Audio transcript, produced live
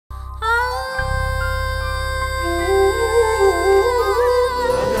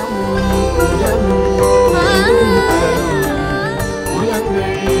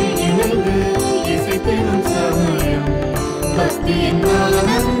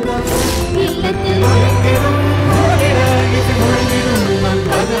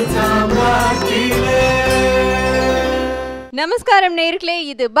நமஸ்காரம் நேயர்களே,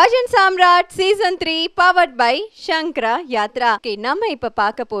 இது bhajan Samrat season 3 powered by சங்கரா யாத்ரா. நம்ம இப்ப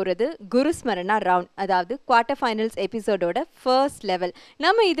பார்க்க போறது குருஸ்மரணா ரவுண்ட், அதாவது குவார்டர் ஃபைனல்ஸ் எபிசோடோட ஃபர்ஸ்ட் லெவல்.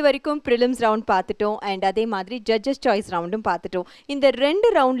 நம்ம இது வரைக்கும் ப்ரிலிம்ஸ் ரவுண்ட் பார்த்துட்டோம் அண்ட் அதே மாதிரி ஜட்ஜஸ் சாய்ஸ் ரவுண்டும் பார்த்துட்டோம். இந்த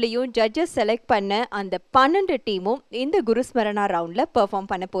 2 ரவுண்ட்லயும் ஜட்ஜஸ் செலக்ட் பண்ண அந்த 12 டீமும் இந்த குருஸ்மரணா ரவுண்ட்ல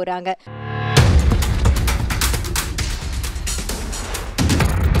பெர்ஃபார்ம் பண்ண போறாங்க.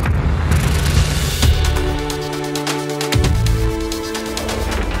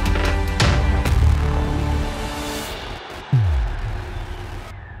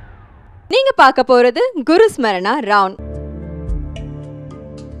 நீங்க பார்க்க போறது குருஸ்மரணா ரவுண்ட்.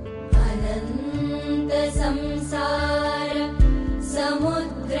 அனந்த சம்சார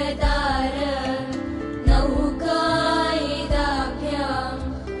சமுத்ரதார நௌகாயிதாப்யாம்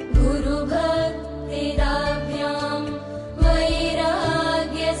குரு பக்திதாப்யாம்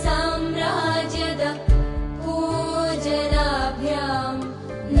வைராக்ய சாம்ராஜ்யத பூஜனாப்யாம்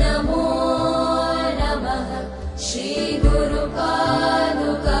நமோ நமः ஸ்ரீ குரு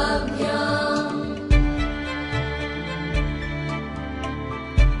பாதுகாப்யாம்.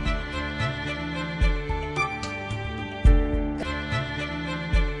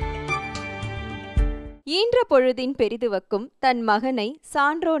 ஈன்ற பொழுதின் பெரிதுவக்கும் தன் மகனை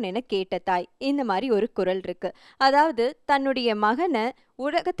சான்றோன் என கேட்ட தாய், இந்த மாதிரி ஒரு குறள் இருக்கு. அதாவது தன்னுடைய மகனை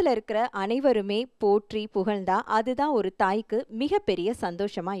உலகத்துல இருக்கிற அனைவருமே போற்றி புகழ்ந்தா அதுதான் ஒரு தாய்க்கு மிகப்பெரிய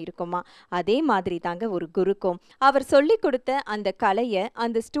சந்தோஷமா இருக்குமா. அதே மாதிரி தாங்க ஒரு குருக்கும் அவர் சொல்லி கொடுத்த அந்த கலையை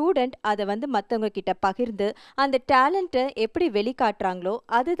அந்த ஸ்டூடெண்ட் அதை மற்றவங்க கிட்ட பகிர்ந்து அந்த டேலண்ட்டை எப்படி வெளிக்காட்டுறாங்களோ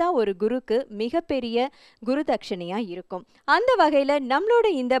அதுதான் ஒரு குருக்கு மிகப்பெரிய குரு தட்சணையா இருக்கும். அந்த வகையில நம்மளோட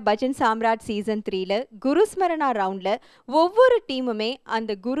இந்த பஜன் சாம்ராட் சீசன் 3ல குருஸ்மரணா ரவுண்ட்ல ஒவ்வொரு டீமுமே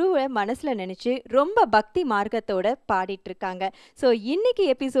அந்த குருவை மனசுல நினைச்சு ரொம்ப பக்தி மார்க்கத்தோட பாடிட்டு இருக்காங்க. ஸோ இன்னைக்கு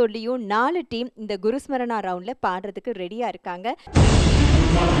எபிசோட்லயும் 4 டீம் இந்த குருஸ்மரணா ரவுண்ட்ல பாடுறதுக்கு ரெடியா இருக்காங்க.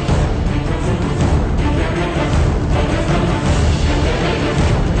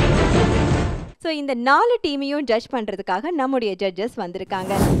 ஸோ இந்த 4 டீமையும் ஜட்ஜ் பண்றதுக்காக நம்முடைய ஜட்ஜஸ்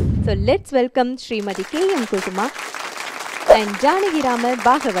வந்திருக்காங்க. So let's welcome Srimathi KM Kusuma and ஜானகிராம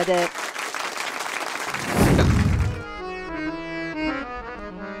Bhagavathar.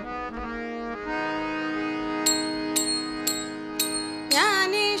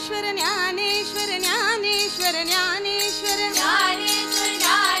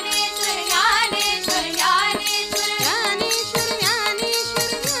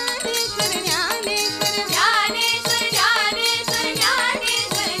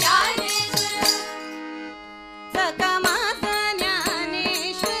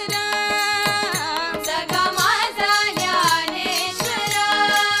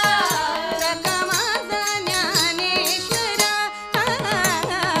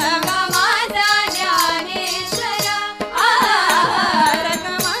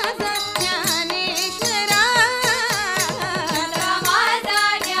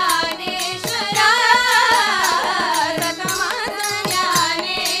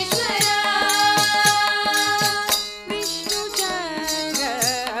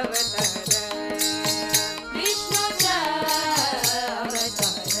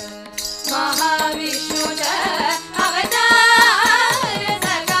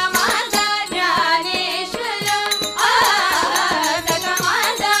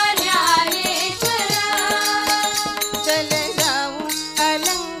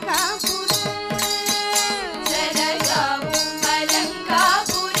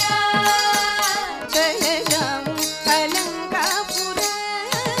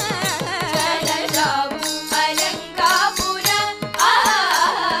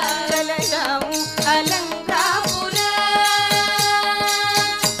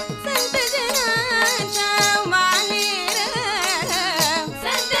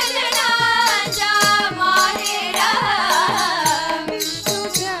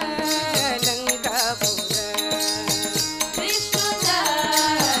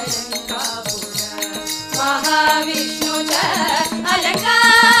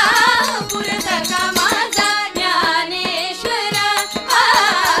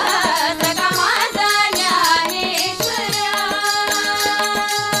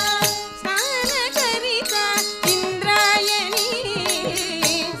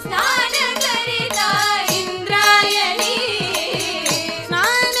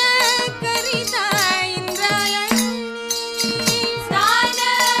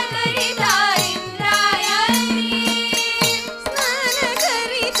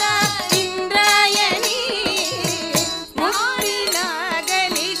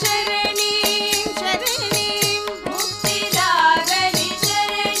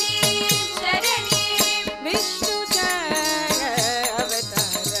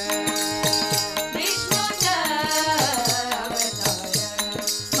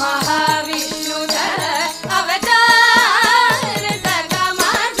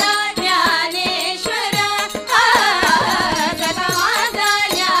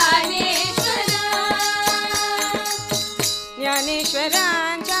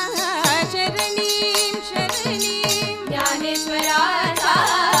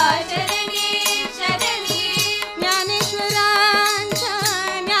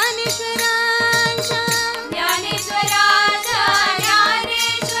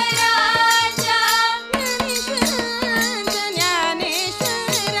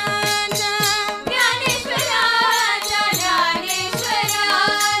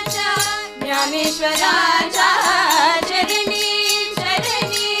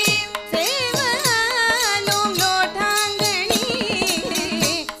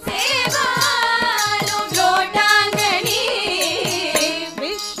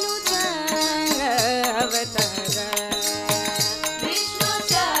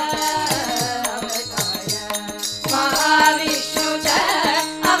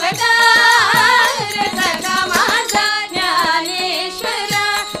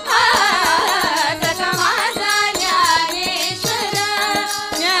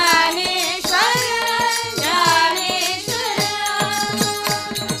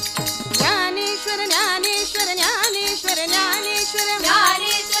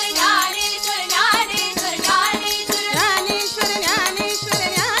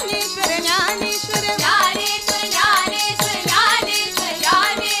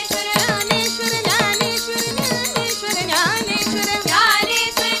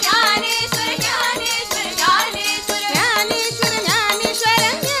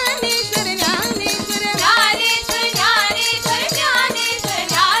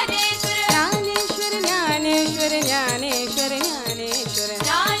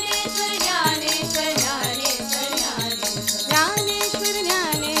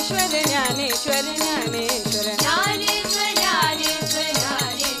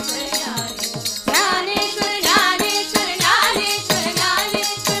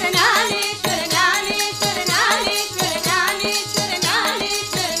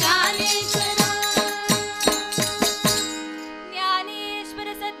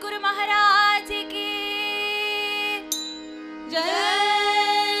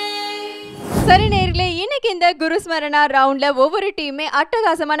 இந்த குருஸ்மரணா ரவுண்ட்ல ஒவ்வொரு டீமே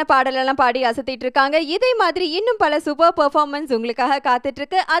அட்டகாசமான பாடலெல்லாம் பாடி அசத்திட்டு இருக்காங்க. இதே மாதிரி இன்னும் பல சூப்பர் பெர்ஃபார்மன்ஸ் உங்களுக்காக காத்துட்டு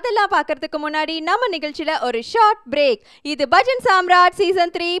இருக்கு. அதெல்லாம் பார்க்கறதுக்கு முன்னாடி நம்ம நிகழ்ச்சியில ஒரு ஷார்ட் பிரேக். இது bhajan Samrat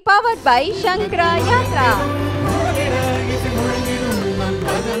season 3 powered by Sankara Yatra.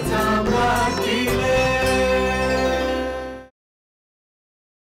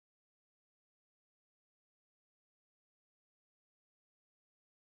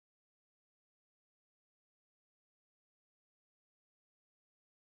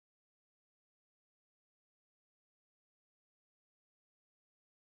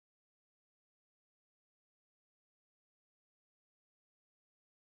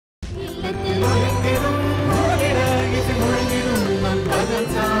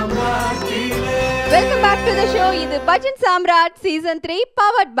 Welcome back to the show. இது bhajan Samrat season 3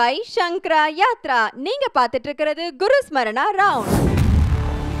 powered by சங்கரா யாத்ரா. நீங்க பார்த்துட்டு இருக்கிறது குருஸ்மரணா ரவுண்ட்.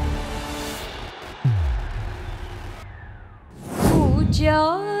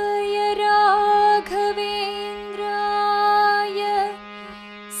 பூஜ்யாய ராகவேந்திராய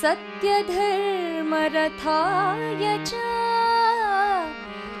சத்யதர்மரதாய ச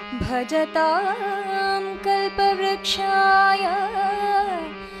भजतां कल्पवृक्षाय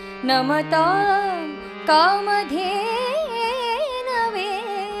नमतां कामधेनवे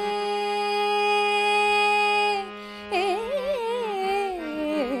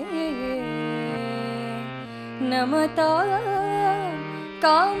नमतां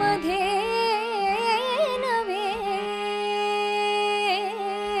कामधेनवे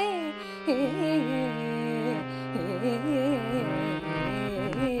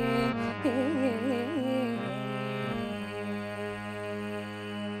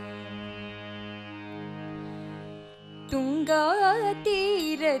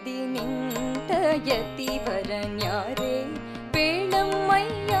ತುಂಗಾತೀರದಿ ನಿಂತ ಯತಿವರನ್ಯಾರೆ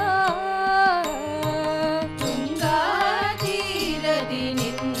ಬೇಳಮ್ಮಯ್ಯ ತುಂಗಾತೀರದಿ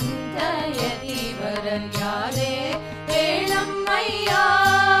ನಿಂತ ಯತಿವರನ್ಯಾರೆ ಬೇಳಮ್ಮಯ್ಯ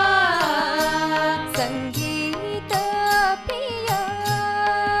ಸಂಗೀತ ಪ್ರಿಯ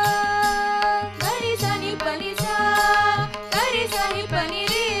ಗರಿ ಸನಿ ಪನಿ ಸಾ ಗರಿ ಸನಿ ಪನಿ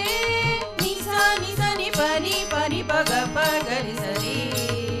ರೇ ನಿಸಾ ನಿಸ ನಿ ಪನಿ ಪನಿ ಪಗ ಪಗರಿ ಸರಿ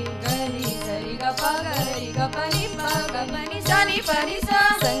ಗರಿ ಸರಿ ಗ ಪಗರಿ ಗ ಪನಿ ಪಗ ಪನಿ ಸನಿ ಪನಿ ಸಾ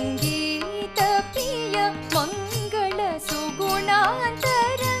ಸಂಗೀತ ಪ್ರಿಯ ಮಂಗಳ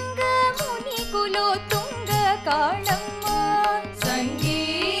ಸುಗುಣಾಂತರಂಗ ಮುನಿ ಕುಲೋ ತುಂಗ ಕಾಣಮ್ಮ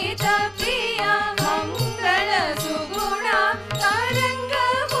ಸಂಗೀತ ಪ್ರಿಯ ಮಂಗಳ ಸುಗುಣ ತರಂಗ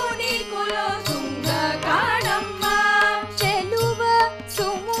ಮುನಿ ಕುಲೋ ತುಂಗ ಕಾಣಮ್ಮ ಚೆಲುವ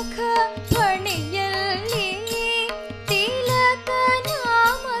ಸುಮುಖ ಫಣಿಯಲ್ಲಿ ತಿಲಕ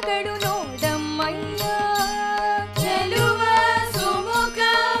ನಾಮಗಳು ನೋಡಮ್ಮಯ್ಯ ಚೆಲುವ ಸುಮುಖ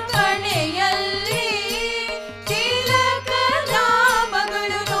ಫಣಿಯಲ್ಲಿ ತಿಲಕ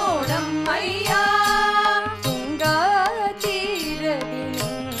ನಾಮಗಳು ನೋಡಮ್ಮಯ್ಯ ತುಂಗಾ ತೀರದಿ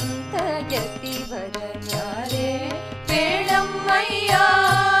ನಿಂತ ಯತಿವರನ್ಯಾರೆ ಬೇಳಮ್ಮಯ್ಯ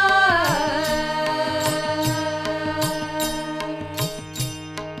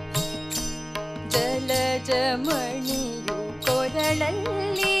ಜಲಜಮಣಿಯು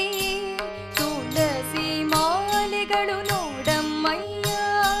ಕೊರಳಲ್ಲಿ ತುಳಸಿ ಮಾಲೆಗಳು ನೋಡಮ್ಮಯ್ಯ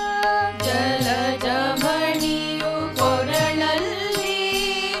ಜಲಜಮಣಿಯು ಕೊರಳಲ್ಲಿ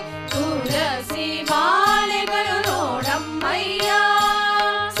ತುಳಸಿ ಮಾಲೆಗಳು ನೋಡಮ್ಮಯ್ಯ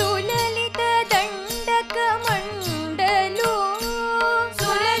ಸುಲಲಿತ ದಂಡಕ ಮಂಡಲು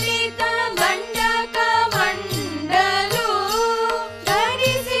ಸುಲಲಿತ ದಂಡಕ ಮಂಡಲು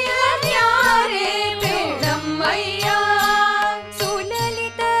ಧರಿಸಿ ಹರ್ಯಾರೆ ಬೇಡಮ್ಮಯ್ಯ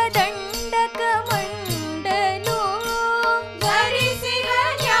ಸುಲಲಿತ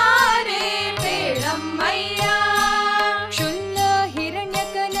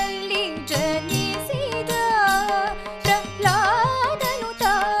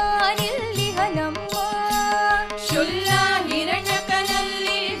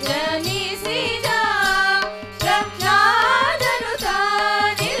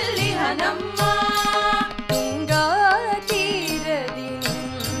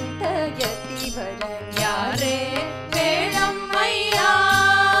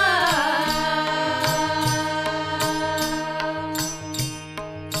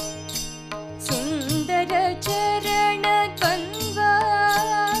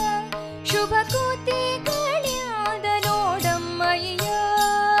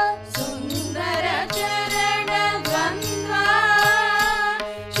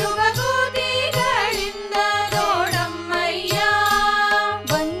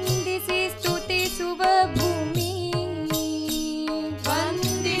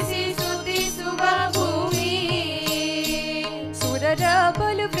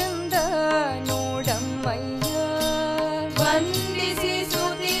ನೋಡಮ್ಮಯ್ಯ ವಂದಿಸಿ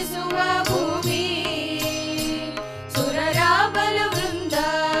ಸ್ತುತಿಸುವ ಭೂಮಿ ಸುರರ ಬಲವೃಂದ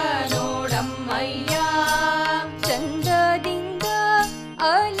ನೋಡಮ್ಮಯ್ಯ ಚಂದದಿಂದ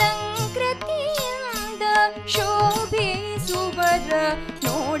ಅಲಂಕೃತಿಯಿಂದ ಶೋಭಿಸುವರ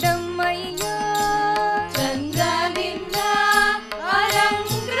ನೋಡಮ್ಮಯ್ಯ ಚಂದದಿಂದ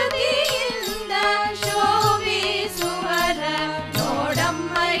ಅಲಂಕೃತಿಯಿಂದ ಶೋಭಿಸುವರ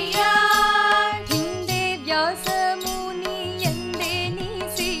ನೋಡಮ್ಮಯ್ಯ ಹಿಂದೆ ವ್ಯಾಸ ಮುನಿ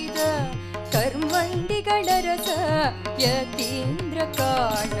ಎಂದೆನಿಸಿದ ಕರ್ಮಂಡಿಗಳ ರಸ ಯತೀಂದ್ರ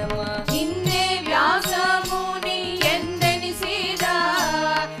ಕಾಣಮ ಹಿಂದೆ ವ್ಯಾಸ ಮುನಿ ಎಂದೆನಿಸಿದ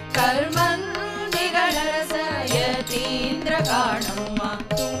ಕರ್ಮಂದಿಗಳ ರಸ ಯತೀಂದ್ರ ಕಾಣಮ್ಮ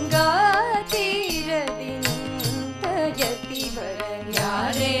ತುಂಗಾ ತೀರದಿ ನಿಂತ ಯತಿವರ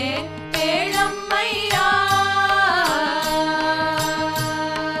ಯಾರೇ ಹೇಳಮ್ಮಯ್ಯ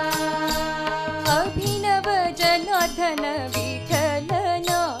ಅಭಿನವ ಜನಾರ್ದನ ವಿಠಲನ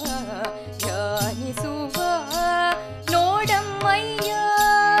ಧ್ಯಾನಿಸುವ ನೋಡಮ್ಮಯ್ಯ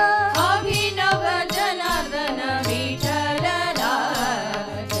ಅಭಿನವ ಜನಾರ್ದನ ವಿಠಲನ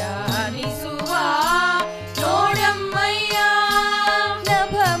ಧ್ಯಾನಿಸುವ ನೋಡಮ್ಮಯ್ಯ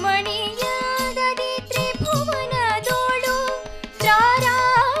ನಭಮಣಿಯದದಿ ತ್ರಿಭುವನದೋಳು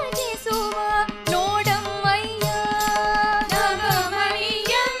ರಾರಾಜಿಸುವ ನೋಡಮ್ಮಯ್ಯ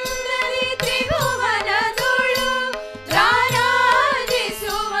ನವಮಣಿಯಂದರಿ ತ್ರಿಭುವನದೊಳು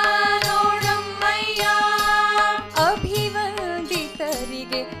ರಾರಾಜಿಸುವ ನೋಡಮ್ಮಯ್ಯ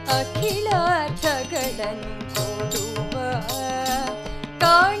ಅಭಿವಂದಿತರಿಗೆ ಅಖಿಲಾರ್ಥಗಳನ್ನು ಕೊಡುವ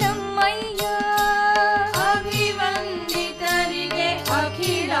ಕಾಣಮ್ಮಯ್ಯ ಅಭಿವಂದಿತರಿಗೆ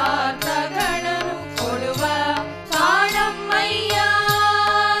ಅಖಿಲಾರ್ಥಗಳನ್ನು ಕೊಡುವ ಕಾಣಮ್ಮಯ್ಯ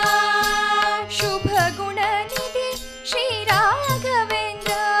ಶುಭ ಗುಣನಿಧಿ ಶ್ರೀ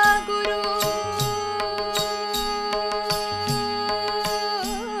ರಾಘವೇಂದ್ರ ಗುರು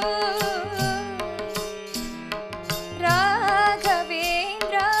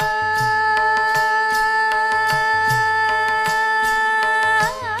ರಾಘವೇಂದ್ರ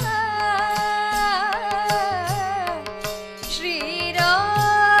ಶ್ರೀ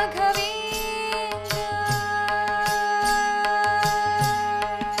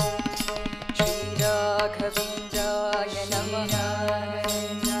ರಾಘವೇಂದ್ರಾಯ ನಮಃ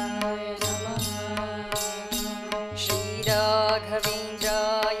ಶ್ರೀ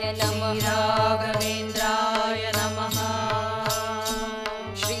ರಾಘವೇಂದ್ರಾಯ ನಮಃ ರಾಘವೇಂದ್ರಾಯ ನಮಃ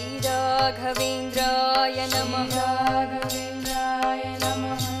ಶ್ರೀ ರಾಘವೇಂದ್ರಾಯ ನಮಃ ರಾಘವೇಂದ್ರಾಯ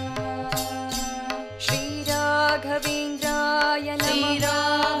ನಮಃ ಶ್ರೀ ರಾಘವೇಂದ್ರಾಯ ನಮಃ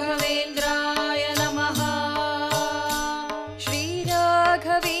ರಾಘವೇಂದ್ರಾಯ ನಮಃ ಶ್ರೀ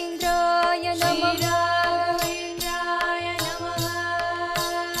ರಾಘವೇಂದ್ರಾಯ ನಮಃ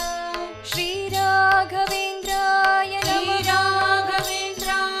ಶ್ರೀ ರಾಘವೇಂದ್ರಾಯ ನಮಃ ಶ್ರೀ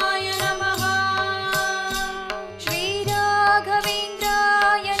ರಾಘವೇಂದ್ರಾಯ ನಮಃ ಶ್ರೀ ರಾಘವೇಂದ್ರಾಯ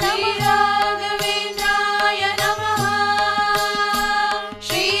ನಮಃ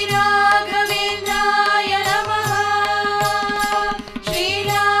ಶ್ರೀ ರಾಘವೇಂದ್ರಾಯ ನಮಃ ಶ್ರೀ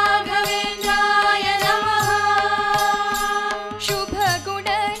ರಾಘವೇಂದ್ರಾಯ ನಮಃ ಶುಭ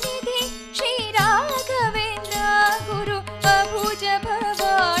ಗುಣನಿಧಿ ಶ್ರೀ ರಾಘವೇಂದ್ರ ಗುರು ಅಭುಜ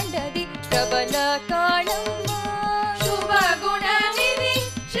ಭವಾಂಡದಿ ಪ್ರಬಲ ಕಾಣಮ್ಮ ಶುಭ ಗುಣನಿಧಿ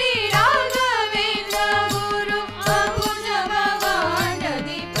ಶ್ರೀ ರಾಘವೇಂದ್ರ ಗುರು ಅಭುಜ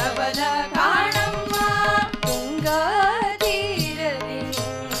ಭವಾಂಡದಿ ಪ್ರಬಲ ಕಾಣಮ್ಮ ತುಂಗಾ ತೀರದಿ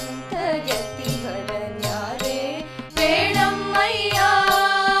ನಿಂತ ಯತಿವರನ್ಯಾರೇ ಬೇಡಮ್ಮಯ್ಯ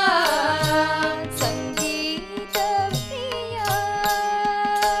ಸಂಗೀತ ಪ್ರಿಯ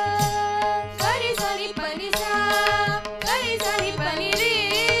ಗರಿ ಸನಿ ಪನಿ ಸಾ ಗರಿ ಸನಿ ಪನಿ ರೇ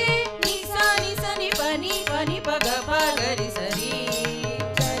ನಿ ಸಾ ನಿ ಸನಿ ಪನಿ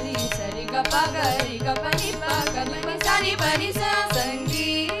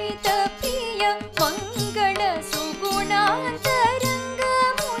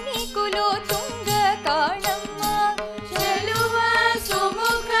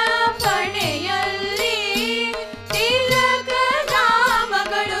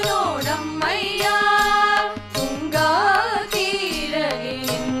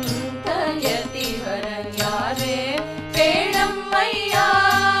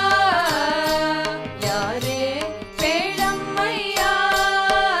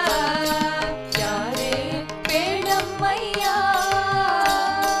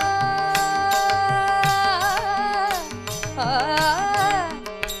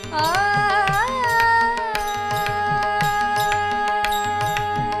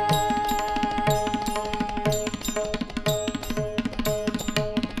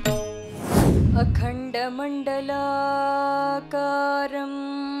अखण्डमण्डलाकारं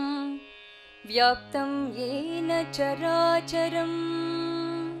व्याप्तं येन चराचरं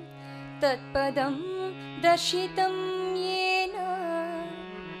तत्पदं दर्शितं येन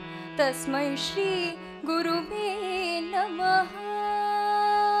तस्मै श्री गुरुवे नमः।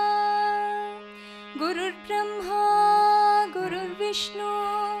 गुरुर्ब्रह्मा गुरुर्विष्णु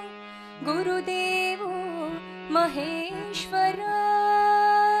गुरुदेवो महेश्वरा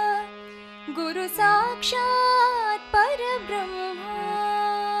गुरु साक्षात् परब्रह्मा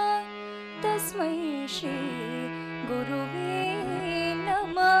तस्मै श्री गुरुवे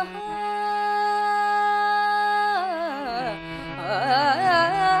नमः।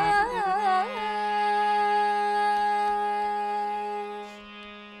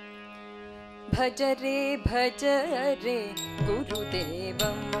 भज रे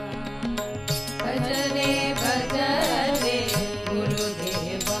गुरुदेवं भज रे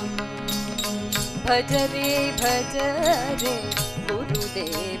गुरुदेवं भज रे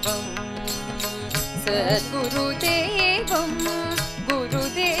गुरुदेवं सद्गुरुदेवं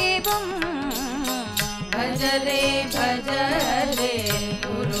गुरुदेवं भज रे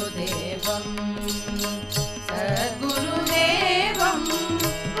गुरुदेवं सद्गुरुदेवं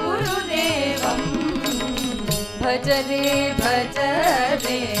गुरुदेवं भज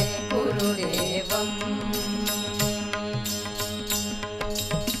रे गुरुदेवं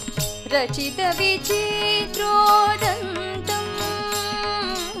रचित विचित्रोदन्तं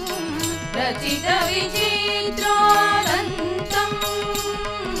रचित विचित्रोदन्तं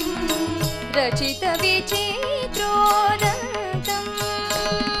रचित विचित्रोदन्तं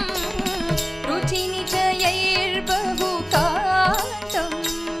रुचिनिचयैर्बहुकान्तं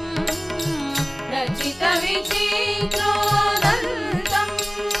रचित विचित्रोदन्तं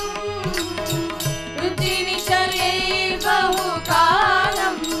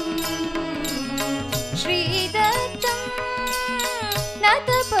रुचिनिचयैर्बहुकालं श्रीदत्तं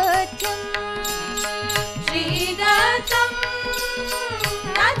नतपथ्यं श्रीदत्तं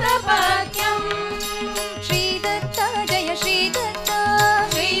नतपथ्यं श्रीदत्ता जय श्रीदत्ता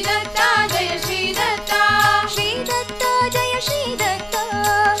श्रीदत्ता जय श्रीदत्ता श्रीदत्ता जय श्रीदत्ता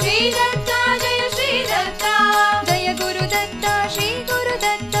श्रीदत्ता जय श्रीदत्ता जय गुरुदत्ता श्री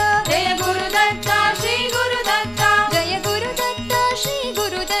गुरुदत्ता जय गुरुदत्ता श्री गुरुदत्ता जय गुरुदत्ता श्री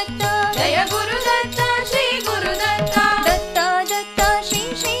गुरुदत्ता जय गुरुदत्ता श्री गुरुदत्ता दत्ता दत्ता श्री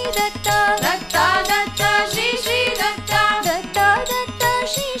श्रीदत्ता दत्ता दत्ता श्री श्रीदत्ता दत्ता दत्ता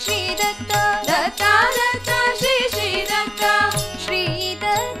श्री श्रीदत्ता दत्ता दत्ता श्री श्रीदत्ता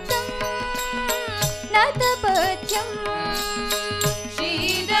श्रीदत्तं नतपथ्यं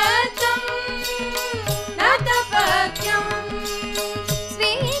श्रीदत्तं नतपथ्यं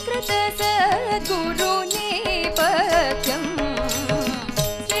स्वीकृत सद्गुरुनेपथ्यं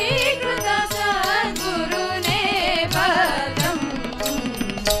स्वीकृत सद्गुरुनेपथ्यं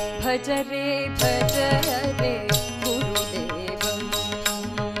भज रे गुरुदेवं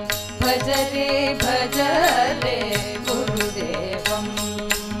भज रे गुरुदेवं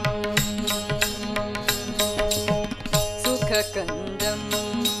सुखकन्दं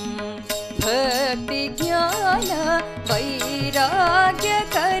भक्तिज्ञान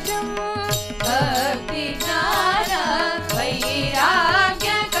वैराग्यकरं भक्तिज्ञान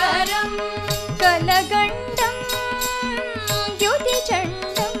वैराग्यकरं कलगण्डं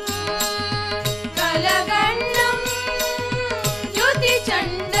द्युतिचण्डं कलगण्डं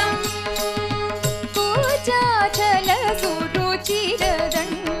द्युतिचण्डं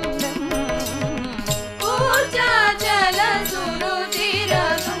पूजाचलसुरुचिरदण्डं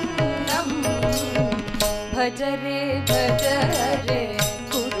पूजाचलसुरुचिरदण्डं भज रे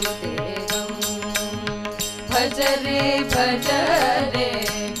गुरुदेवं भज रे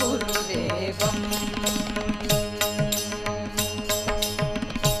गुरुदेवं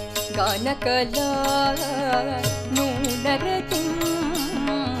गानकला नूनरतिं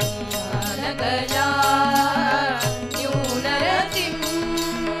गानकला न्यूनरतिं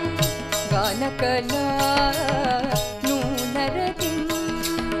गानकला नूनरतिं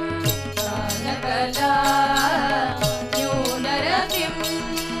गानकला न्यूनरतिं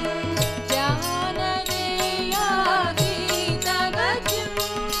ज्ञानदेयातीतगतिं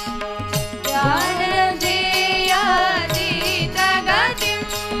ज्ञानदेयातीतगतिं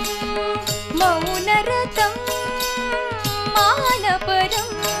मौनरतं मानपरं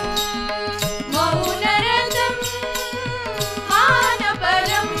मौनरतं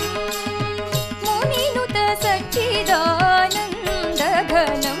मानपरं मुनिनुत सच्चिदानन्दं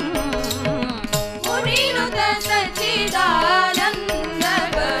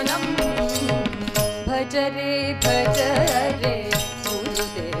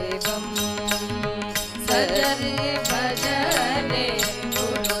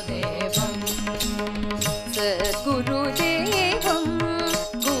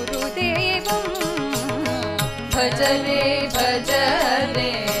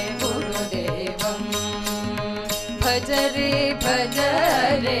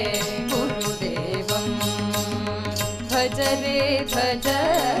भज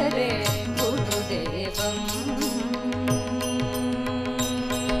रे गुरुदेवं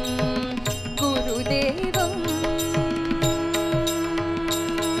गुरुदेवं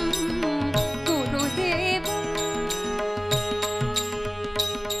गुरुदेवं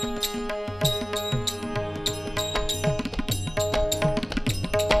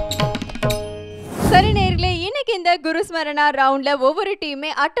சரி நேயர்களே, இன்னைக்கு இந்த குருஸ்மரணா ரவுண்ட்ல ஒவ்வொரு டீமே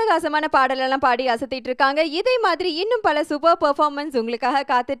அட்டகாசமான பாடலெல்லாம் பாடி அசத்திட்டு இருக்காங்க. இதே மாதிரி இன்னும் பல சூப்பர் பெர்ஃபார்மன்ஸ் உங்களுக்காக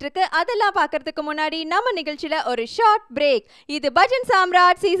காத்துட்டு இருக்கு. அதெல்லாம் பார்க்கறதுக்கு முன்னாடி நம்ம நிகழ்ச்சியில ஒரு ஷார்ட் பிரேக். இது bhajan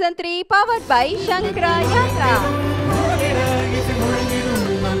Samrat season 3 powered by Sankara Yatra.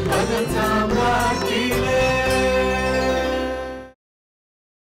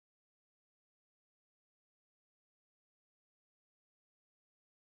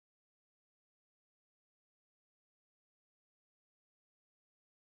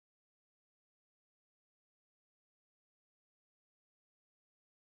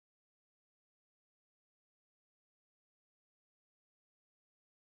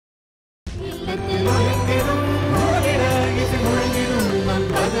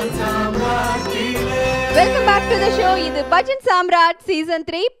 Welcome back to the show. இது bhajan Samrat season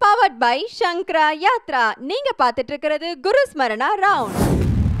 3 powered by சங்கரா யாத்ரா. நீங்க பார்த்துட்டு இருக்கிறது குருஸ்மரணா ரவுண்ட்.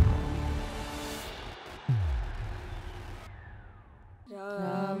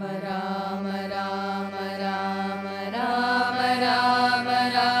 राम राम राम राम राम राम राम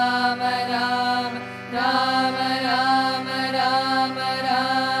राम राम राम राम राम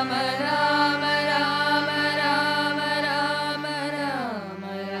राम राम राम राम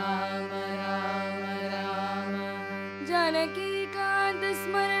राम राम राम जानकी कांत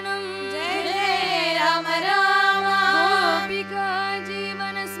स्मरणं जय जय राम राम गोपिका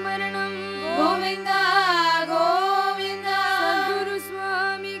जीवन स्मरणं गोविंदा गोविंदा सद्गुरु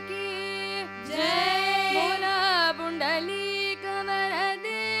स्वामी की जय बोला पुंडलीक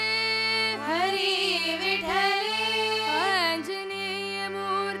वरदे हरि विठले आंजनेय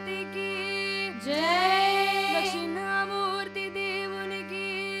मूर्ति की जय दक्षिणामूर्ति దేవుని की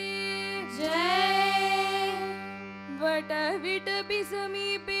जय वट विटपि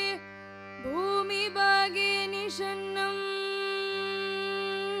समीपे भूमि भागे निषन्नं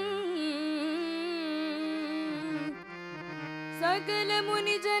सकल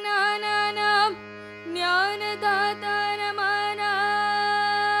मुनि जनानां ज्ञानदाता नमना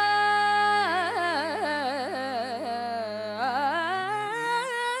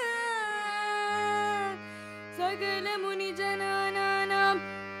सकल मुनि जनानां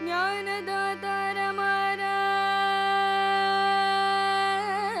ज्ञानदाता नमना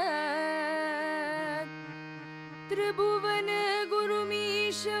त्रिभुवन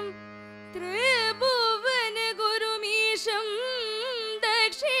गुरुमीशं त्रिभुवन गुरुमीशं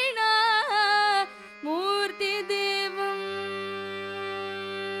दक्षिणा मूर्ति देवं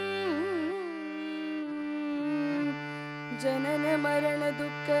जनन मरण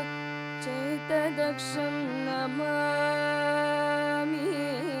दुःख चैतदक्षं नमामि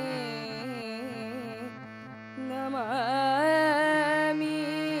नमामि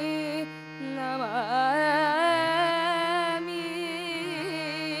नमामि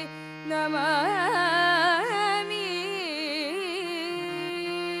नमामि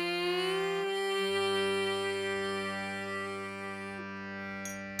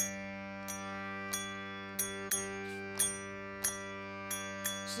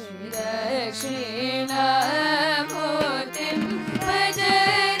श्रीदक्षिणामूर्तिं भज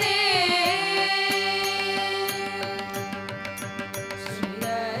रे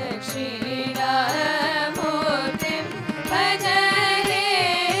श्रीदक्षिणामूर्तिं भज रे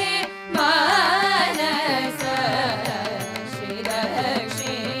मानस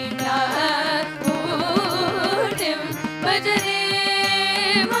श्रीदक्षिणामूर्तिं भज रे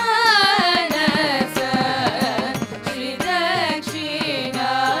मानस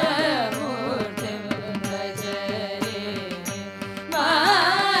श्रीदक्षिणामूर्तिं भज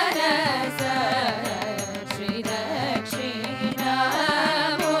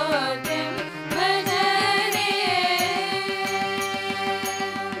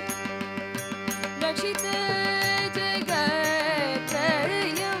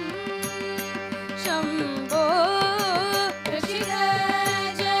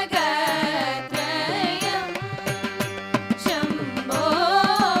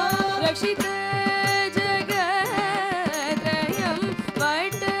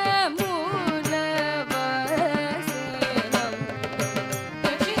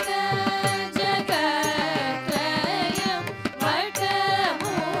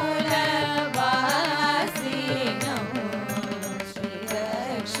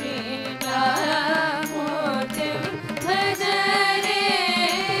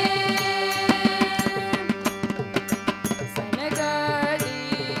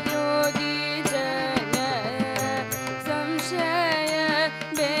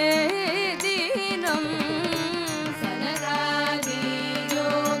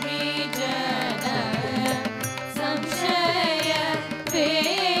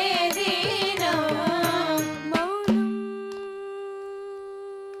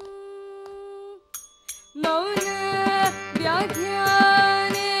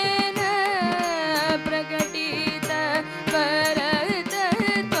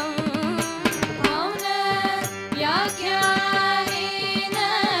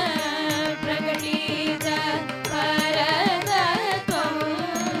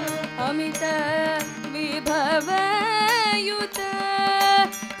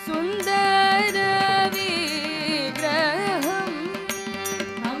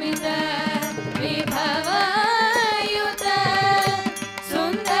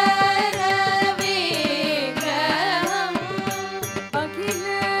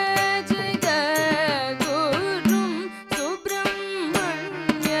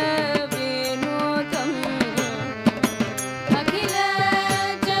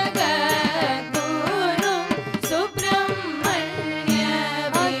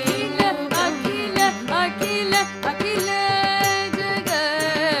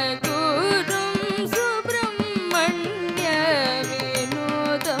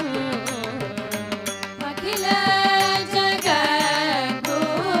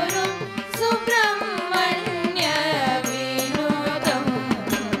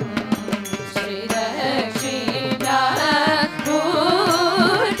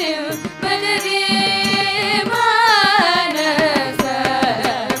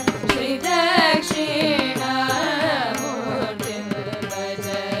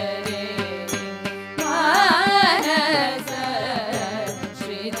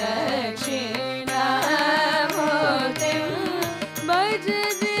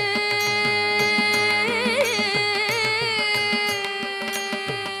भजरे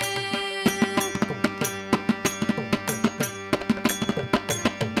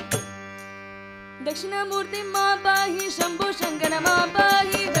दक्षिणामूर्ति मां पाहि शंभो शंकर मां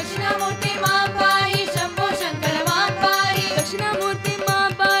पाहि दक्षिणामूर्ति मां पाहि शंभो शंकर मां पाहि दक्षिणामूर्ति मां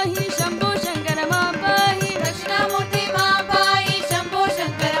पाहि शंभो शंकर मां पाहि दक्षिणामूर्ति मां पाहि शंभो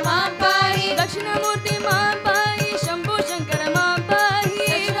शंकर मां पाहि दक्षिणामूर्ति मां पाहि शंभो शंकर मां पाहि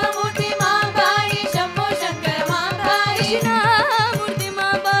दक्षिणामूर्ति मां पाहि शंभो शंकर मां पाहि दक्षिणामूर्ति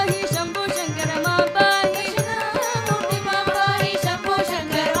मां पाहि शंभो शंकर मां पाहि दक्षिणामूर्ति मां पाहि शंभो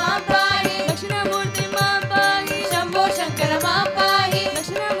शंकर मां पाहि दक्षिणामूर्ति मां पाहि शंभो शंकर मां पाहि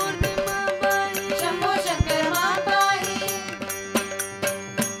दक्षिणामूर्ति मां पाहि शंभो शंकर मां पाहि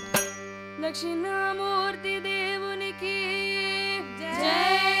दक्षिणामूर्ति దేవుని की जय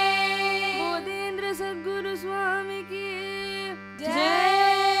बोधेंद्र सद्गुरु स्वामी की जय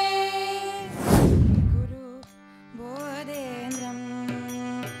गुरु बोधेन्द्रं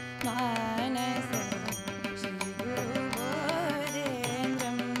मानस श्री गुरु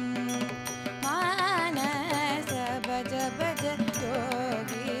बोधेन्द्रं मानस भज भज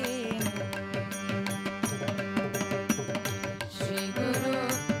योगी श्री गुरु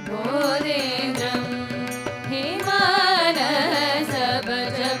बोधेन्द्रं हे मानस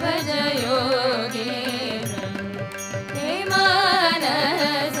भज भज योगेन्द्रं हे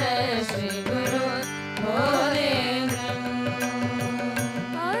मानस श्री गुरु बोधेन्द्रं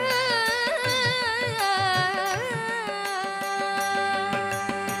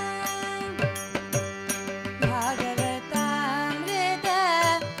भागवतामृत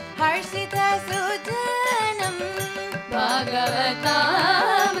हर्षित सुजनं भागवतामृत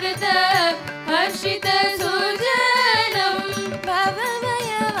हर्षित सुजनं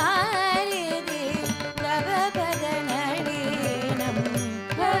भवमय वारिधि प्लवपदनळीनं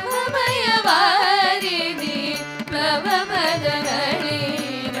भवमय वारिधि प्लवपदनळीनं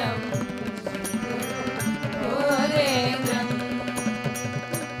बोधेन्द्रं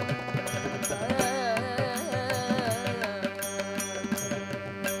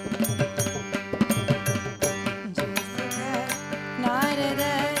नारद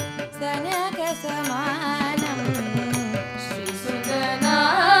सनक समानं श्रीसुत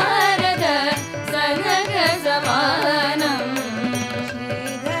नारद सनक समानं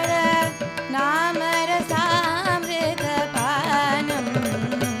श्रीधर नामरसामृतपानं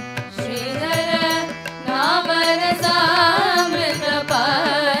श्रीधर नामरसामृतपानं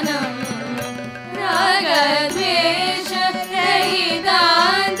रागद्वेष रहितान्तःकरणं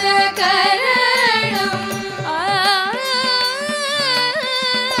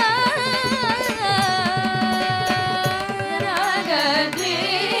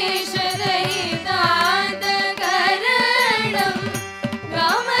रागद्वेष रहितान्तःकरणं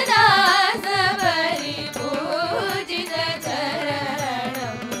रामदास परिपूजित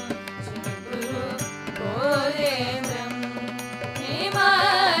चरणं श्री गुरु बोधेन्द्रं हे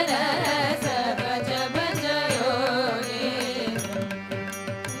मानस भज भज योगेन्द्रं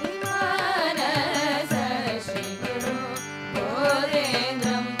हे मानस श्री गुरु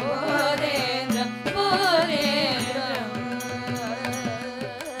बोधेन्द्रं बोधेन्द्रं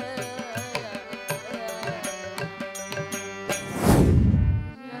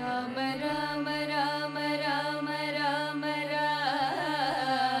राम राम राम राम राम राम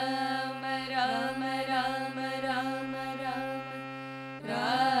राम राम राम राम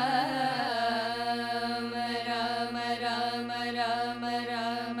राम राम राम राम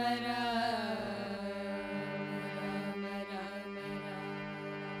राम राम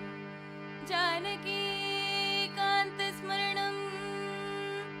जानकी कांत स्मरणं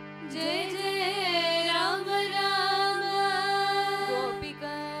जय जय राम राम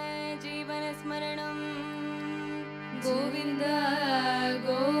गोपिका जीवन स्मरणं गोविंद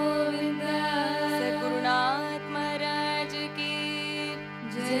गोविंद सद्गुरुनाथ महाराज की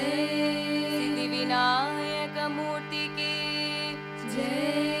जय सिद्धि विनायक मूर्ति की जय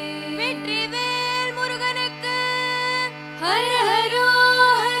வெற்றிவேல் முருகனுக்கு ஹர ஹரோ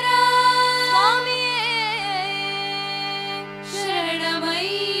ஹரா சுவாமியே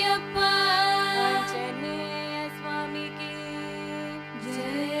शरणमय्यप्पा आंजनेय स्वामी की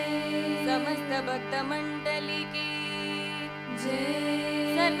जय समस्त भक्त मंडली की जय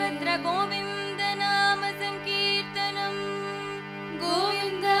सर्वत्र गोविंद नाम संकीर्तनम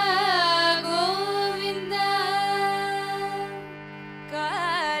गोविंद गोविंद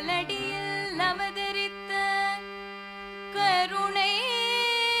कालडिயில் அவதரித்த கருணை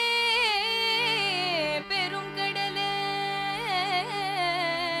பெரும் கடலே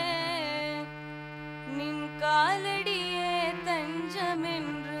நின் காலடியே தஞ்சமே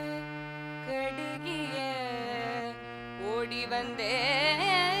ஓடி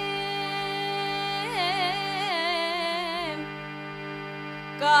வந்தேன்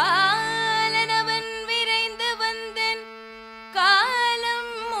காலனவன் விரைந்து வந்தேன்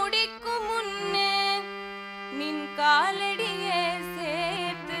காலம் முடிக்கும் முன்னே நின் காலடியே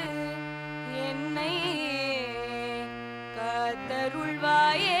சேர்த்து என்னை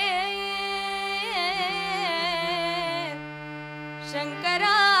காத்தருள்வாயே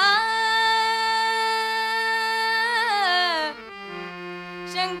சங்கரா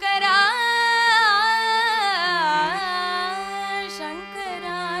சங்கரா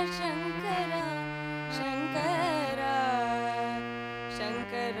சங்கரா சங்கரா சங்கரா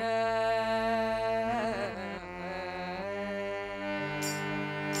சங்கரா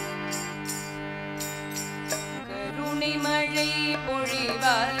கருணை மழை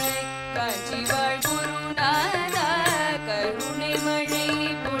பொழிவாய் காஞ்சி வாழ் குருநாதா கருணை மழை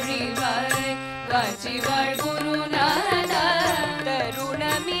பொழிவாய் காஞ்சி வாழ் குருநாதா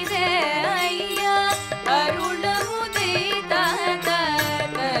தருணமிதே ஐயா அருளமுதை தாத்தா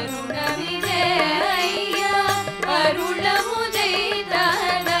தருணமிதே ஐயா அருளமுதை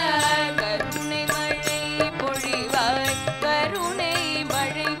தாத்தா கருணை மழை பொழிவாய் கருணை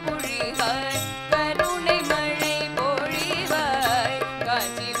மழை பொழிவாய் கருணை மழை பொழிவாய்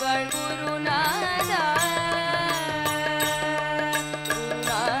காஞ்சி வாழ் குருநாதா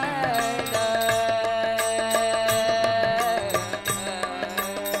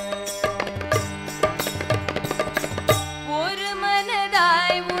ஒரு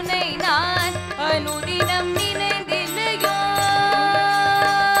மனதாய் உனை நான் அனுதினம் நினைந்தில்லையோ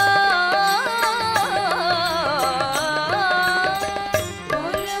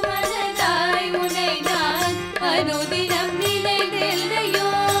ஒரு மனதாய் உனை நான் அனுதினம் நினைந்தில்லையோ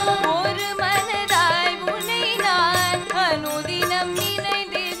ஒரு மனதாய் உனை நான் அனுதினம்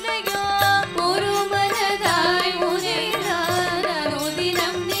நினைந்தில்லையோ ஒரு மனதாய் உனை நான்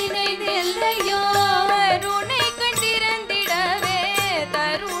அனுதினம் நினைந்தில்லையோ கருணை கண்டிருந்திடவே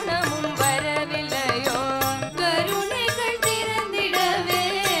தருணமும் வரவில்லையோ கருணை கண்டிருந்திடவே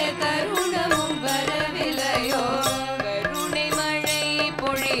தருணமும் வரவில்லையோ கருணை மழை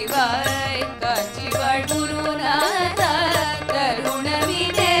பொழிவாய் காஞ்சி வாழ் குருநாதா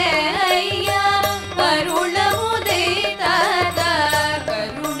தருணமிதே ஐயா அருளமுதை தாத்தா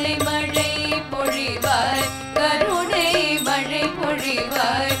கருணை மழை பொழிவாய் கருணை மழை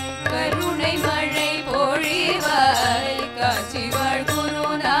பொழிவாய் கருணை மழை பொழிவாய் காஞ்சி வாழ்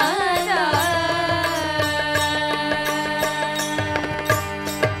குருநாதா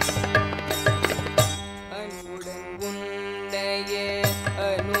அன்புடன் உன்னையே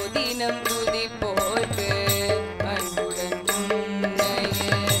அனுதினம் துதிப்போர்க்கு அன்புடன்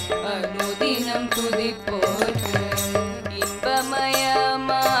உன்னையே அனுதினம் துதிப்போர்க்கு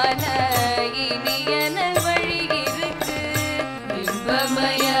இன்பமயமான இனியன வழி இருக்கு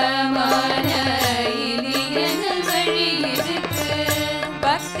இன்பமயமான இனியன வழி இருக்கு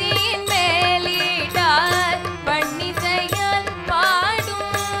பக்தியின் மேலிடால் பன்னிசையால் பாடும்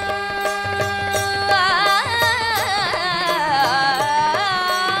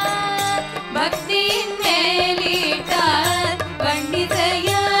பக்தியின் மேலிட்டால்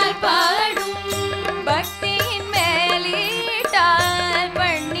பன்னிசையால் பாடும் பக்தியின் மேலிட்டால்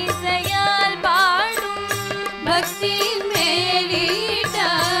பன்னிசையால் பாடும் பக்தியின்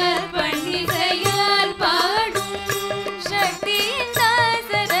மேலிட்டால் பன்னிசையால் பாடும் சக்தியின்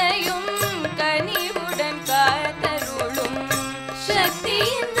தாசரையும் கனிவுடன் காத்தருளும்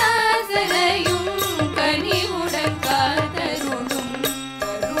சக்தியின் தாசரையும் கனிவுடன் காத்தருளும்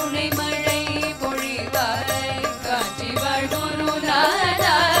கருணை மழை பொழிவாய் காஞ்சி வாழ்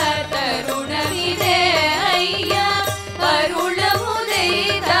குருநாதா தருணமிதே ஐயா அருளமுதை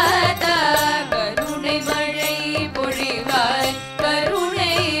தாத்தா கருணை மழை பொழிவாய்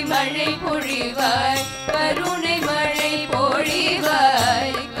கருணை மழை பொழிவாய் கருணை மழை பொழிவாய்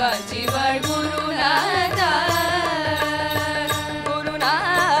காஞ்சி வாழ் குருநாதா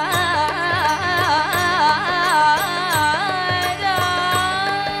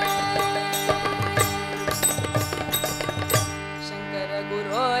शंकर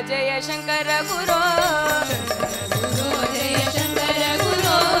गुरो जय शंकर गुरो जय शंकर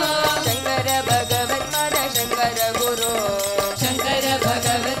गुरो शंकर भगवत पद शंकर गुरो शंकर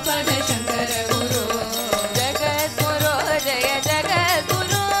भगवत पद शंकर गुरो जगत गुरो जय जगत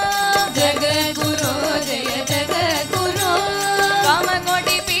गुरो जगत गुरो जय जगत गुरो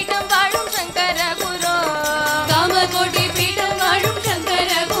कामकोटि पीठम वाळुम शंकर गुरो कामकोटि पीठम वाळुम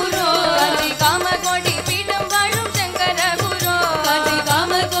शंकर गुरो कामकोटि पीठम वाळुम शंकर गुरो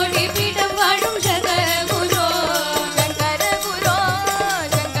कामकोटि पीठम वाळुम शंकर गुरो शंकर गुरो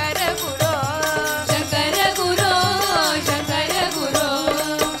शंकर गुरो शंकर गुरो शंकर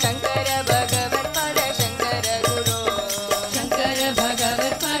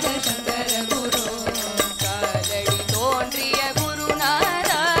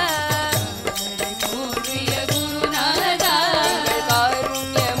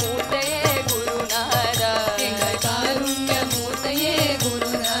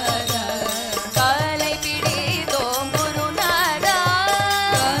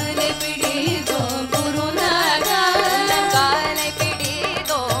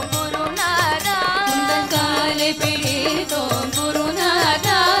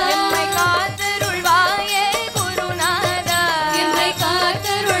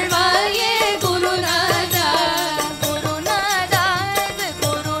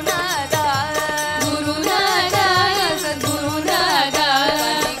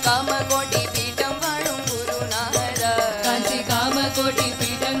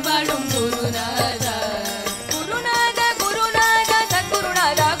பீடம் வாழும் குருநாதா குருநாதா குருநாதா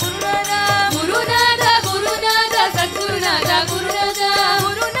சத்குருநாதா குருநாதா குருநாதா குருநாதா சத்குருநாதா குருநாதா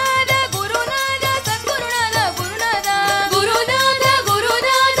குருநாதா குருநாதா சத்குருநாதா குருநாதா குருநாதா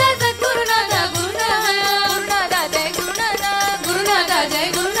குருநாதா சத்குருநாதா குருநாதா குருநாதா ஜெய் குருநாதா குருநாதா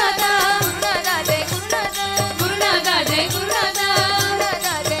ஜெய் குருநாதா குருநாதா ஜெய் குருநாதா குருநாதா ஜெய் குருநாதா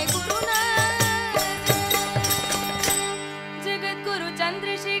குருநாதா ஜெய் குருநாதா ஜெகத்குரு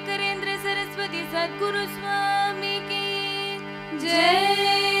चंद्रशेखरेंद्र सरस्वती सद्गुरु स्वामी की जय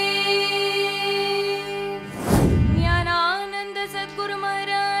ज्ञानानंद सद्गुरु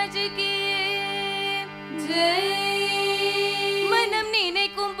महाराज की जय மனம்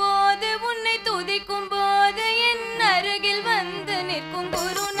நினைக்கும் போது உன்னை துதிக்கும் போது என் அருகில் வந்து நிற்கும்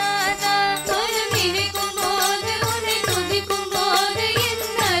குருநாதா மனம் நினைக்கும் போது உன்னை துதிக்கும் போது என்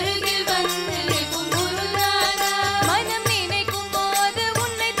அருகில் வந்து நிற்கும் குருநாதா மனம் நினைக்கும் போது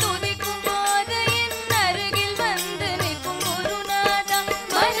உன்னை துதிக்கும் போது என் அருகில் வந்து நிற்கும் குருநாதா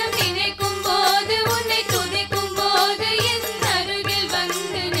மனம் நினைக்கும்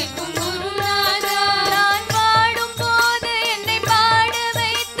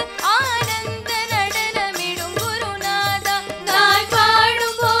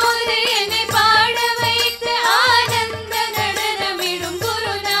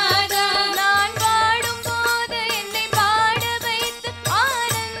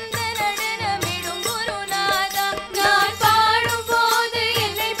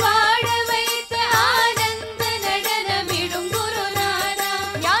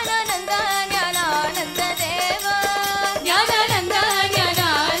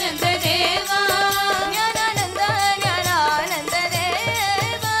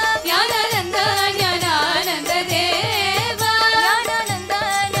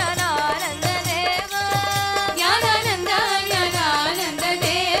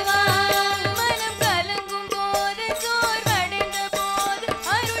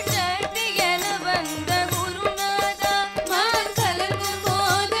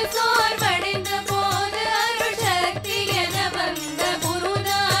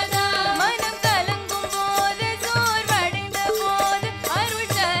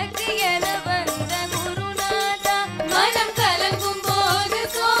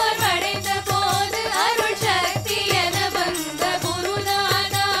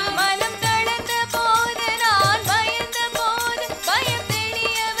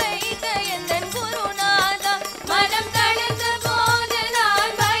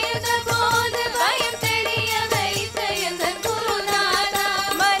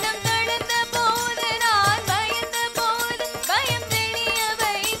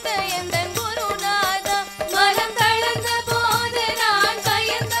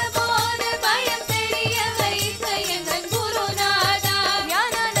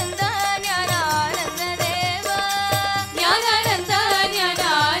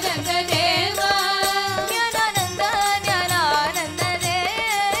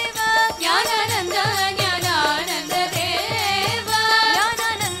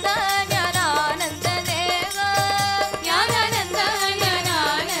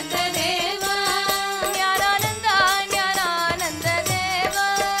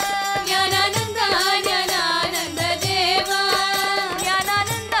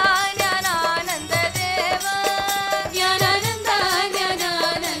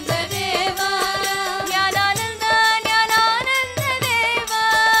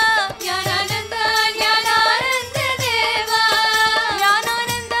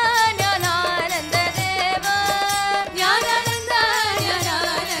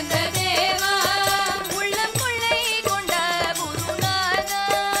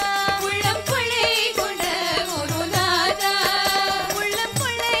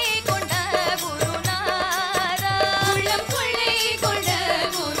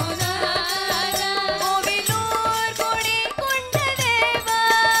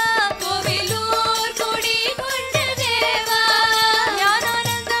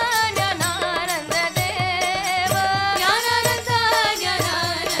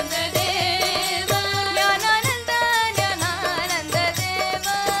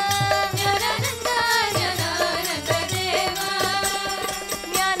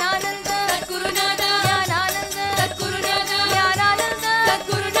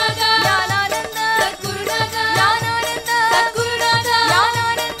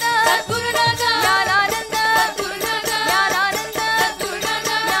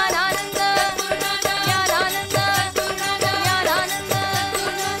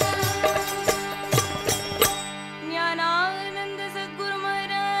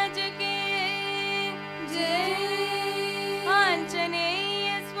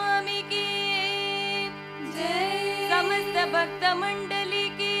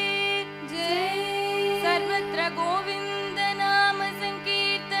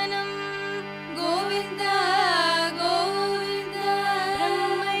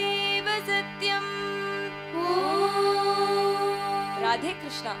Radhe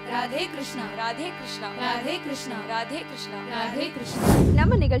Krishna, Radhe Krishna, Radhe Krishna, Radhe Krishna, Radhe Krishna. Radhe Krishna.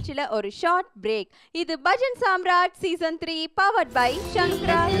 நம்ம நிகழ்ச்சியில ஒரு ஷார்ட் பிரேக். இது bhajan Samrat season 3 powered by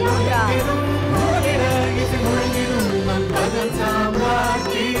Sankara Yatra.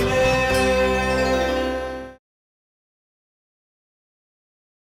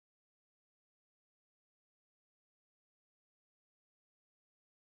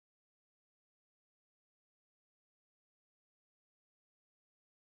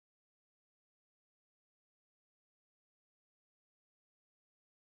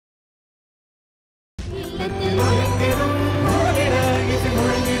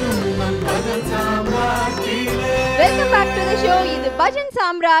 Welcome back to the show. இது bhajan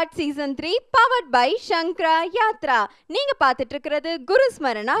Samrat season 3 powered by சங்கரா யாத்ரா. நீங்க பார்த்துட்டு இருக்கிறது குரு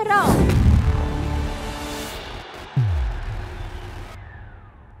ஸ்மரணா ராவ்.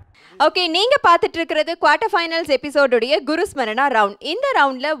 ஓகே, நீங்க பார்த்துட்டு இருக்கிறது குவார்டர் ஃபைனல்ஸ் எபிசோடுடைய குரு ஸ்மரணா ரவுண்ட். இந்த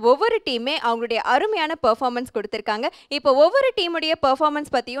ரவுண்ட்ல ஒவ்வொரு டீமே அவங்களுடைய அருமையான பெர்ஃபார்மன்ஸ் கொடுத்திருக்காங்க. இப்போ ஒவ்வொரு டீமுடைய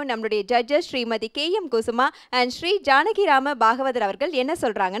பெர்ஃபார்மன்ஸ் பத்தியும் நம்மளுடைய judges Srimathi KM Kusuma and Sri ஜானகிராம Bhagavathar அவர்கள் என்ன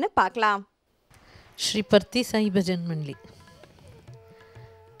சொல்றாங்கன்னு பார்க்கலாம். Shri Parthi Sai Bhajan Manli,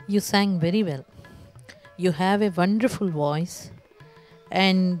 you sang very well. You have a wonderful voice,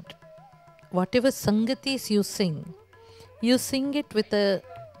 and whatever sangatis you sing it with a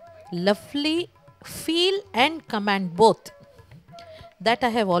lovely feel and command both. That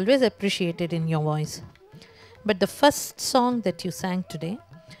I have always appreciated in your voice. But the first song that you sang today,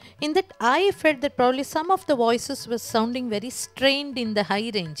 in that I felt that probably some of the voices were sounding very strained in the high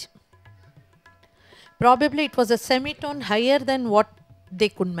range. Probably it was a semitone higher than what they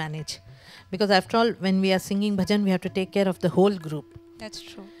could manage. Because after all, when we are singing bhajan, we have to take care of the whole group. That's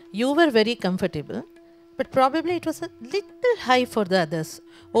true. You were very comfortable, but probably it was a little high for the others.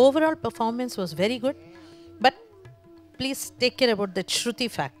 Overall performance was very good, but please take care about the Shruti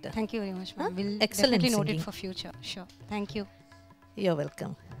factor. Thank you very much, ma'am. We'll Excellent definitely note singing. it for future. Sure. Thank you. You're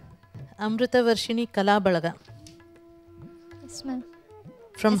welcome. Amrita Varshini Kala Balaga Yes, ma'am.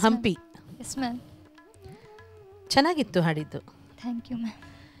 from Yes, ma'am. Hampi. Yes, ma'am. ಚೆನ್ನಾಗಿತ್ತು ಹಾಡಿದ್ದು. Thank you, ma'am.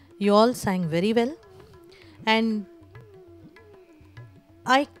 You all sang very well, and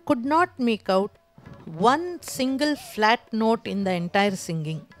I could not make out one single flat note in the entire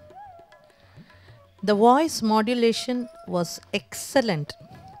singing. The voice modulation was excellent,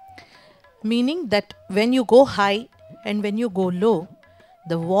 meaning that when you go high and when you go low,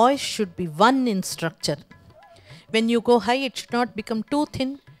 the voice should be one in structure. When you go high, it should not become too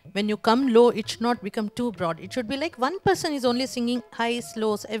thin. When you come low, it should not become too broad. It should be like one person is only singing highs,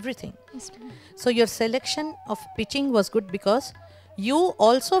 lows, everything. Yes, ma'am. So your selection of pitching was good because you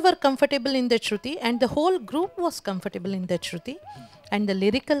also were comfortable in the Shruti and the whole group was comfortable in the Shruti, and the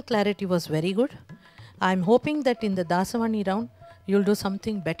lyrical clarity was very good. I'm hoping that in the Dasavani round, you'll do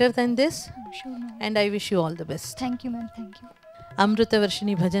something better than this, I'm sure, ma'am. and I wish you all the best. Thank you, ma'am. Thank you. Amrita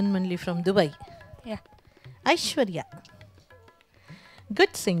Varshini Bhajan Manli from Dubai. Yeah. Aishwarya.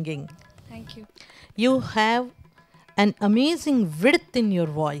 Good singing. Thank you. You have an amazing width in your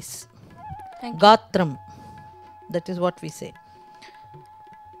voice. Thank you. Gatram. That is what we say.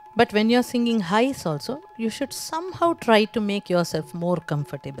 But when you're singing highs also, you should somehow try to make yourself more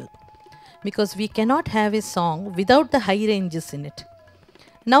comfortable. Because we cannot have a song without the high ranges in it.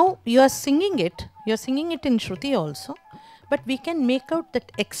 Now you are singing it in Shruti also, but we can make out that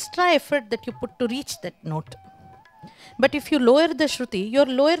extra effort that you put to reach that note. But if you lower the Shruti, your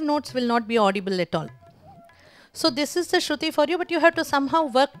lower notes will not be audible at all. So this is the Shruti for you, but you have to somehow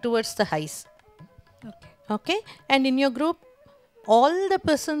work towards the highs. Okay. Okay? And in your group, all the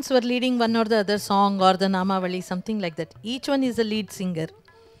persons were leading one or the other song or the Namavali, something like that. Each one is a lead singer.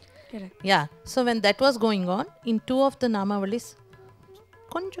 Correct. Yeah. So when that was going on, in two of the Namavalis,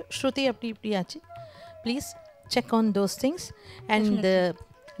 konja Shruti apdi ipdi aachi. Please check on those things. And the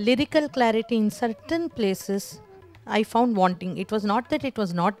lyrical clarity in certain places, I found wanting. It was not that it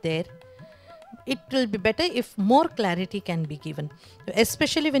was not there. It will be better if more clarity can be given.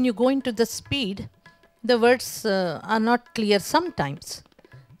 Especially when you go into the speed, the words are not clear sometimes.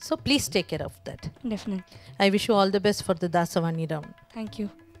 So please take care of that. Definitely. I wish you all the best for the Dasavani round. Thank you.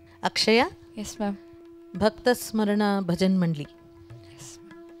 Akshaya, Yes, ma'am. Bhakta Smarana Bhajan Mandli.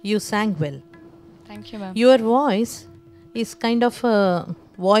 You sang well. Thank you, ma'am. Your voice is kind of a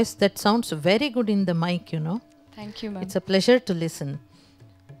voice that sounds very good in the mic, you know. Thank you, ma'am. It's a pleasure to listen.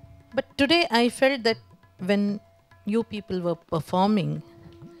 But today I felt that when you people were performing,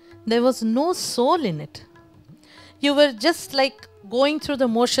 there was no soul in it. You were just like going through the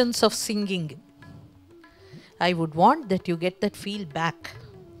motions of singing. I would want that you get that feel back.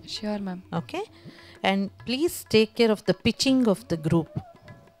 Sure, ma'am. Okay, and please take care of the pitching of the group.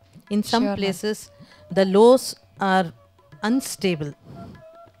 In some Sure, ma'am. places the lows are unstable.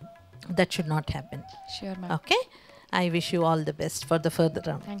 That should not happen. Sure, ma'am. Okay, I wish you all the best for the further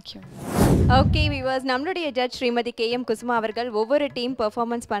round. Thank you. Okay viewers, நம்மளுடைய judge Srimathi KM Kusuma அவர்கள் ஒவ்வொரு team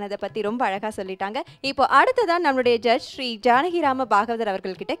performance பண்ணதை பற்றி ரொம்ப அழகாக சொல்லிட்டாங்க. இப்போ அடுத்ததான் நம்மளுடைய ஜட்ஜ் ஸ்ரீ ஜானகிராம பாகவதர்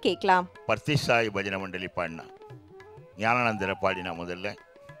அவர்கள்கிட்ட கேட்கலாம். பர்த்திசாய் பஜனை மண்டலி பாடினா, ஞானானந்தரை பாடினா முதல்ல.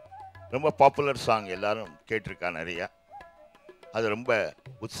 ரொம்ப பாப்புலர் சாங், எல்லாரும் கேட்டிருக்கா நிறையா. அது ரொம்ப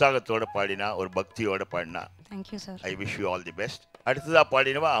உற்சாகத்தோடு பாடினா, ஒரு பக்தியோடு பாடினா. Thank you, sir. I wish you all the best. அடுத்ததாக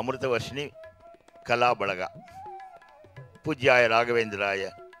பாடினவா அமிர்த வர்ஷினி கலா பலகா. பூஜ்யாய ராகவேந்திராய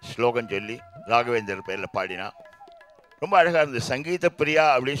ஸ்லோகம் சொல்லி ராகவேந்தர் பேரில் பாடினா. ரொம்ப அழகாக இருந்தது. சங்கீத பிரியா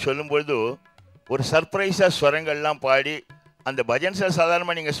அப்படின்னு சொல்லும்பொழுது ஒரு சர்ப்ரைஸாக ஸ்வரங்கள்லாம் பாடி, அந்த பஜன்ஸில்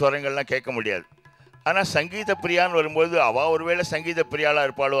சாதாரணமாக நீங்கள் ஸ்வரங்கள்லாம் கேட்க முடியாது. ஆனால் சங்கீத பிரியான்னு வரும்போது அவள் ஒருவேளை சங்கீத பிரியாளாக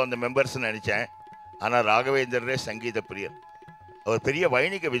இருப்பாளோ அந்த மெம்பர்ஸ்ன்னு நினச்சேன். ஆனால் ராகவேந்தரே சங்கீத பிரியர். அவர் பெரிய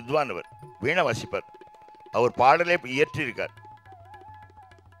வைணிக வித்வானவர், வீணை வாசிப்பார். அவர் பாடலே இயற்றியிருக்கார்.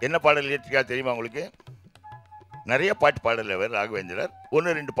 என்ன பாடல் இயற்றிருக்கார் தெரியுமா உங்களுக்கு? நிறைய பாட்டு பாடல அவர் ராகவேந்திரர்.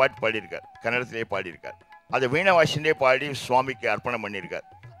 1-2 பாட்டு பாடியிருக்கார், கன்னடத்திலே பாடியிருக்கார். அதை வீணை வாசிண்டே பாடி சுவாமிக்கு அர்ப்பணம் பண்ணியிருக்கார்.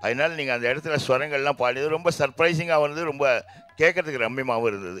 அதனால் நீங்கள் அந்த இடத்துல ஸ்வரங்கள்லாம் பாடியது ரொம்ப சர்ப்ரைசிங்காக இருந்தது, ரொம்ப கேட்கறதுக்கு ரம்யமாகவும்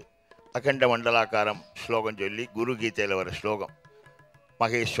இருந்தது. அகண்ட மண்டலாக்காரம் ஸ்லோகம் சொல்லி, குரு கீதையில் வர ஸ்லோகம்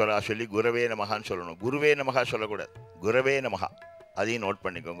மகேஸ்வரா சொல்லி குரவே நமகான்னு சொல்லணும். குருவே நமகா சொல்லக்கூடாது, குரவே நமகா. அதையும் நோட்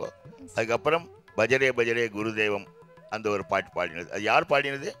பண்ணிக்கோங்க. அதுக்கப்புறம் பஜரே பஜரே குருதேவம் அந்த ஒரு பாட்டு பாடினது. அது யார்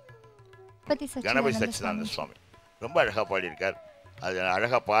பாடினது? கணபதி சச்சிதானந்த சுவாமி. ரொம்ப அழகாக பாடியிருக்கார். அது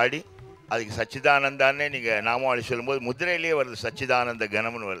அழகாக பாடி அதுக்கு சச்சிதானந்தானே நீங்கள் நாமாவளி சொல்லும்போது முதிரையிலே வருது, சச்சிதானந்த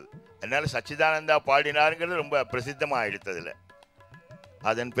கணம்னு வருது. அதனால் சச்சிதானந்தா பாடினாருங்கிறது ரொம்ப பிரசித்தமாக எடுத்ததில்லை.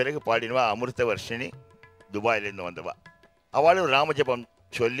 அதன் பிறகு பாடினவா அமிர்த வர்ஷினி, துபாயிலேருந்து வந்தவா. அவளும் ராமஜபம்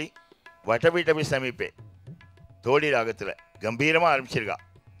சொல்லி வட்டபீட்டபி சமீபே தோடி ராகத்தில் கம்பீரமாக ஆரம்பிச்சிருக்கா.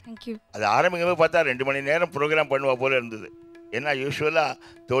 தேங்க்யூ. அது ஆரம்பிக்கும்போது பார்த்தா 2 மணி நேரம் ப்ரோக்ராம் பண்ணுவா போல இருந்தது. ஏன்னா யூஸ்வலாக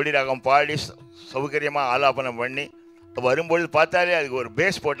தோடி ராகம் பாடி சௌகரியமாக ஆலாபனம் பண்ணி வரும்பொழுது பார்த்தாலே அதுக்கு ஒரு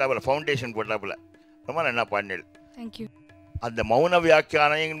பேஸ் போட்டாப்புல, ஃபவுண்டேஷன் போட்டாப்புல ரொம்ப நல்லா பாடினேன். தேங்க்யூ. அந்த மௌன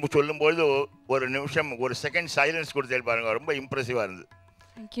வியாக்கியானம் சொல்லும்பொழுது ஒரு நிமிஷம், ஒரு செகண்ட் சைலன்ஸ் கொடுத்தே பாருங்க, ரொம்ப இம்ப்ரெசிவாக இருந்தது.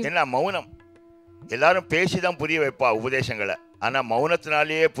 ஏன்னா மௌனம் எல்லாரும் பேசி தான் புரிய வைப்பா உபதேசங்களை, ஆனால்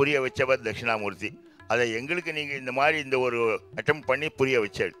மௌனத்தினாலேயே புரிய வச்சவர் தட்சிணாமூர்த்தி. அதை எங்களுக்கு நீங்கள் இந்த மாதிரி இந்த ஒரு அட்டெம்ப்ட் பண்ணி புரிய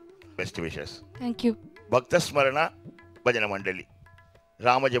வச்சது. Best wishes. தேங்க்யூ. பக்த ஸ்மரணா பஜனை மண்டலி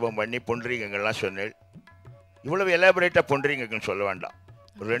ராமஜபம் பண்ணி பொன்றிங்கங்கள்லாம் சொன்னேன். இவ்வளவு எலாபரேட்டாக பொன்றிங்கன்னு சொல்ல வேண்டாம்,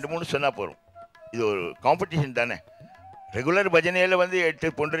 ஒரு 2-3 சொன்னால் போகிறோம். இது ஒரு காம்படிஷன் தானே. ரெகுலர் பஜனையில்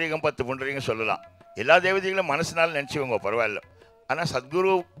 8 பொன்றிங்கம் 10 பொன்றிங்கம் சொல்லலாம். எல்லா தேவதைகளும் மனசுனால நினச்சிக்கோங்க, பரவாயில்ல. ஆனால்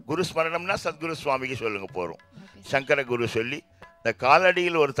சத்குரு குரு ஸ்மரணம்னா சத்குரு சுவாமிக்கு சொல்லுங்க போகிறோம். சங்கர குரு சொல்லி இந்த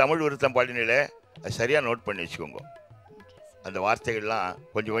காலடியில் ஒரு தமிழ் விருத்தம் பாடினில அது சரியாக நோட் பண்ணி வச்சுக்கோங்க. அந்த வார்த்தைகள்லாம்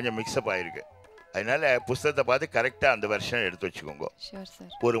கொஞ்சம் கொஞ்சம் மிக்சப் ஆகிருக்கு. அதனால் புஸ்தகத்தை பார்த்து கரெக்டாக அந்த வெர்ஷனை எடுத்து வச்சுக்கோங்க.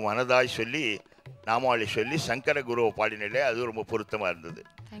 ஒரு மனதாய் சொல்லி நாமாவளி சொல்லி சங்கர குருவை பாடினிலே அது ரொம்ப பொருத்தமாக இருந்தது.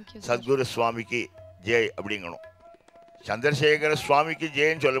 சத்குரு சுவாமிக்கு ஜெய் அப்படிங்கணும். சந்திரசேகர சுவாமிக்கு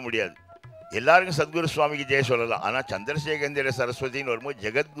ஜெயன்னு சொல்ல முடியாது, எல்லாருக்கும் சத்குரு சுவாமிக்கு ஜெய சொல்லலாம். ஆனால் சந்திரசேகந்திர சரஸ்வதின்னு வரும்போது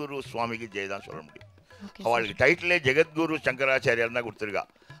ஜெகத்குரு சுவாமிக்கு ஜெய் தான் சொல்ல முடியும். அவளுக்கு டைட்டிலே ஜெகத்குரு சங்கராச்சாரியார் தான் கொடுத்துருக்கா.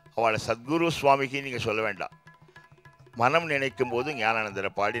 அவளை சத்குரு சுவாமிக்கு நீங்கள் சொல்ல வேண்டாம். மனம் நினைக்கும் போது ஞானானந்தரை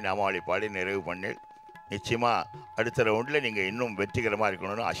பாடி நாமாவளி பாடி நிறைவு பண்ணி நிச்சயமாக அடுத்த ரவுண்டில் நீங்கள் இன்னும் வெற்றிகரமாக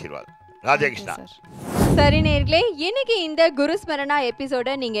இருக்கணும்னு ஆசீர்வாதம். ராஜகிருஷ்ணா. சரி நேர்களே, இன்னைக்கு இந்த குருஸ்மரணா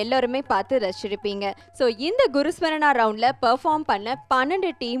எபிசோட நீங்க எல்லாருமே பார்த்து ரசிச்சிருப்பீங்க. ஸோ இந்த குருஸ்மரணா ரவுண்ட்ல பெர்ஃபார்ம் பண்ண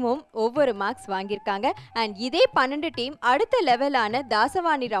 12 டீமும் ஒவ்வொரு மார்க்ஸ் வாங்கியிருக்காங்க. அண்ட் இதே 12 டீம் அடுத்த லெவலான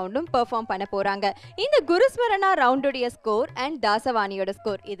தாசவாணி ரவுண்டும் பெர்ஃபார்ம் பண்ண போறாங்க. இந்த குருஸ்மரணா ரவுண்டுடைய ஸ்கோர் அண்ட் தாசவாணியோட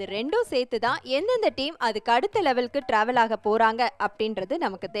ஸ்கோர் இது ரெண்டும் சேர்த்து தான் எந்தெந்த டீம் அதுக்கு அடுத்த லெவலுக்கு டிராவல் ஆக போறாங்க அப்படின்றது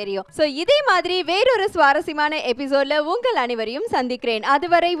நமக்கு தெரியும். ஸோ இதே மாதிரி வேறொரு சுவாரஸ்யமான எபிசோட்ல உங்கள் அனைவரையும் சந்திக்கிறேன்.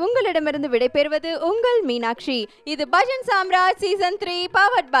 அதுவரை உங்களிடமிருந்து விடைபெறுவது உங்கள் மீனாட்சி. இது bhajan Samrat season 3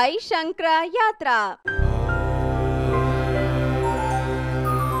 powered by சங்கரா யாத்ரா.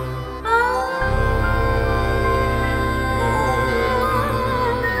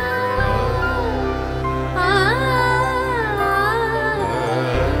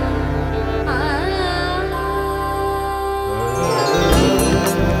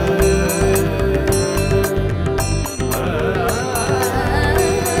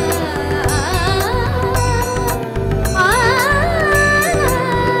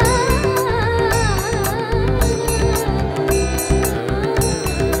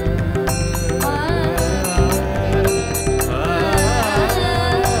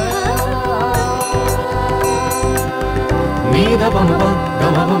 நீத பமப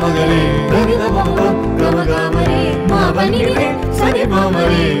கமப மகரே தனித பமப கம கமரே மா பனி ரே சனி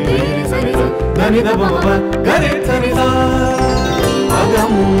பமரே சனி தனித பமப கரே சனி சா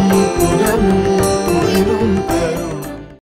அகம் புலம் குளிரும்